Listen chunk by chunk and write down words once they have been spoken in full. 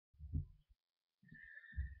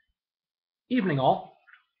Evening all,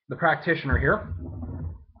 the practitioner here.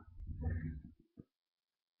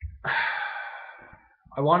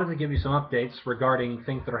 I wanted to give you some updates regarding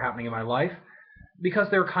things that are happening in my life because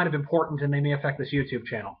they're kind of important and they may affect this YouTube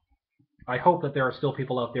channel. I hope that there are still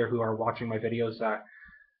people out there who are watching my videos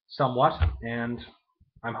somewhat, and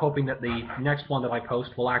I'm hoping that the next one that I post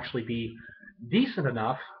will actually be decent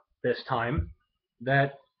enough this time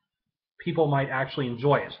that people might actually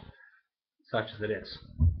enjoy it, such as it is.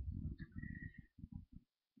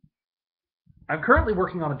 I'm currently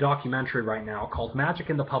working on a documentary right now called Magic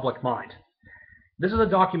in the Public Mind. This is a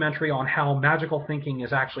documentary on how magical thinking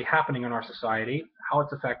is actually happening in our society, how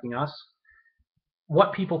it's affecting us,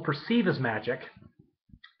 what people perceive as magic,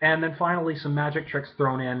 and then finally some magic tricks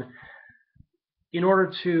thrown in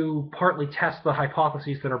order to partly test the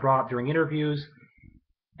hypotheses that are brought up during interviews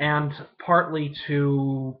and partly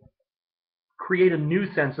to create a new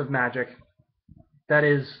sense of magic that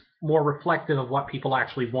is more reflective of what people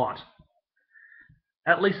actually want.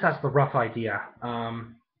 At least that's the rough idea.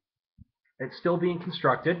 It's still being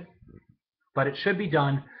constructed, but it should be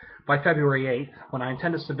done by February 8th, when I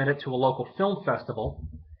intend to submit it to a local film festival,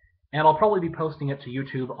 and I'll probably be posting it to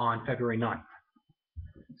YouTube on February 9th.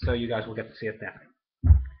 So you guys will get to see it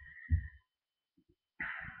then.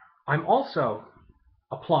 I'm also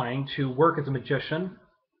applying to work as a magician,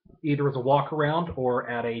 either as a walk-around or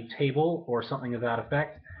at a table or something of that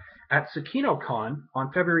effect, at SukinoCon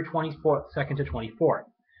on February 22nd to 24th.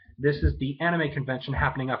 This is the anime convention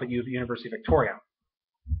happening up at University of Victoria.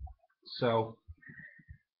 So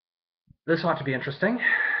this ought to be interesting,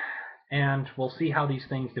 and we'll see how these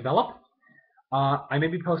things develop. I may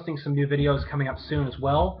be posting some new videos coming up soon as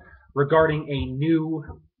well regarding a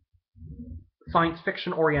new science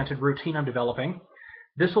fiction-oriented routine I'm developing.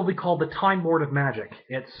 This will be called the Time Lord of Magic.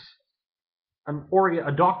 It's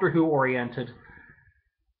a Doctor Who-oriented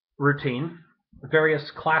routine,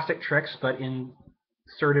 various classic tricks, but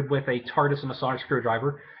inserted with a TARDIS and a sonic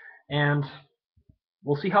screwdriver, and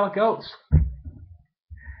we'll see how it goes.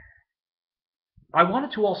 I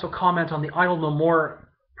wanted to also comment on the Idle No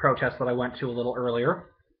More protest that I went to a little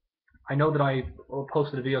earlier. I know that I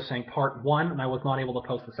posted a video saying part 1, and I was not able to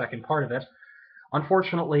post the second part of it.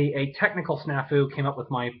 Unfortunately, a technical snafu came up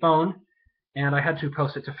with my phone, and I had to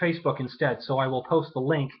post it to Facebook instead, so I will post the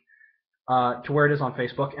link to where it is on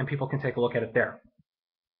Facebook, and people can take a look at it there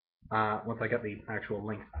once I get the actual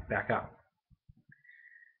link back up.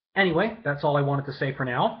 Anyway, that's all I wanted to say for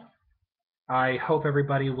now. I hope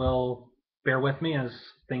everybody will bear with me as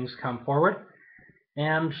things come forward,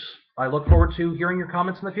 and I look forward to hearing your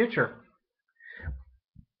comments in the future.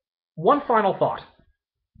 One final thought.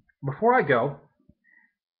 Before I go,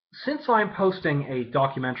 since I'm posting a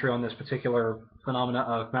documentary on this particular phenomena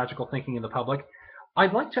of magical thinking in the public,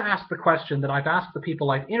 I'd like to ask the question that I've asked the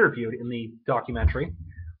people I've interviewed in the documentary.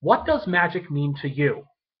 What does magic mean to you?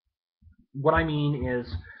 What I mean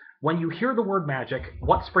is, when you hear the word magic,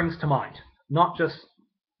 what springs to mind? Not just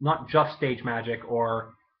stage magic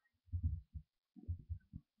or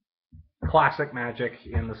classic magic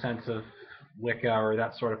in the sense of Wicca or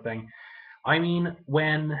that sort of thing. I mean,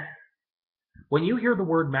 when you hear the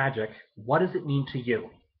word magic, what does it mean to you?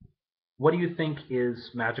 What do you think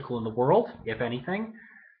is magical in the world, if anything?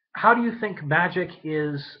 How do you think magic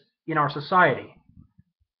is in our society?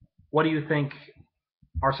 What do you think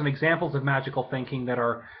are some examples of magical thinking that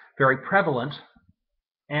are very prevalent,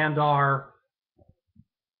 and are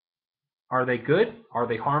they good? Are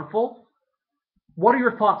they harmful? What are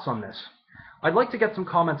your thoughts on this? I'd like to get some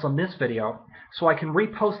comments on this video so I can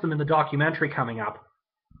repost them in the documentary coming up.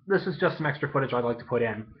 This is just some extra footage I'd like to put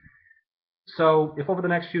in. So if over the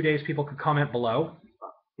next few days people could comment below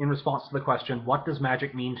in response to the question, what does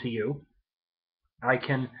magic mean to you? I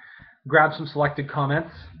can grab some selected comments,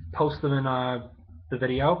 post them in the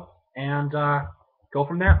video, and go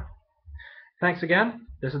from there. Thanks again.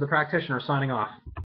 This is the Practitioner signing off.